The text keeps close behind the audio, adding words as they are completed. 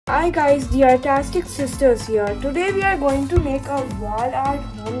Hi guys, the Art-tastic sisters here. Today we are going to make a wall art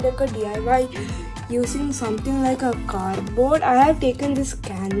home decor DIY using something like a cardboard. I have taken this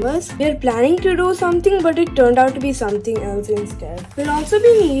canvas. We are planning to do something but it turned out to be something else instead. We'll also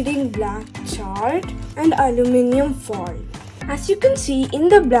be needing black chart and aluminium foil. As you can see in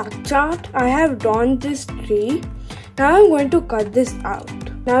the black chart, I have drawn this tree. Now I'm going to cut this out.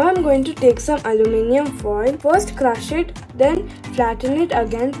 Now I'm going to take some aluminium foil. First crush it, then flatten it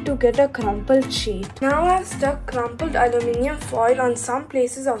again to get a crumpled sheet. Now I've stuck crumpled aluminium foil on some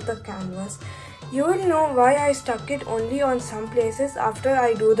places of the canvas. You will know why I stuck it only on some places after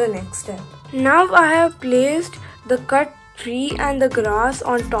I do the next step. Now I have placed the cut tree and the grass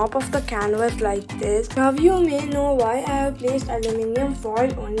on top of the canvas like this. Now you may know why I have placed aluminium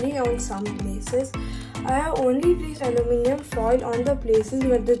foil only on some places. I have only placed aluminium foil on the places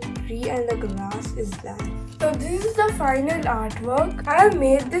where the tree and the grass is there. So this is the final artwork. I have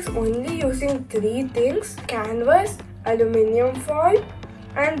made this only using three things: canvas, aluminium foil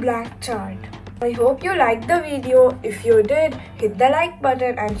and black chart. I hope you liked the video. If you did, hit the like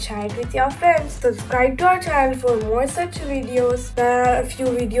button and share it with your friends. Subscribe to our channel for more such videos. There are a few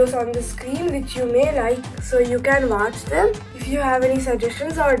videos on the screen which you may like, so you can watch them. If you have any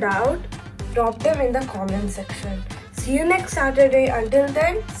suggestions or doubt, drop them in the comment section. See you next Saturday. Until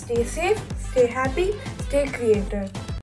then, stay safe, stay happy, stay creative.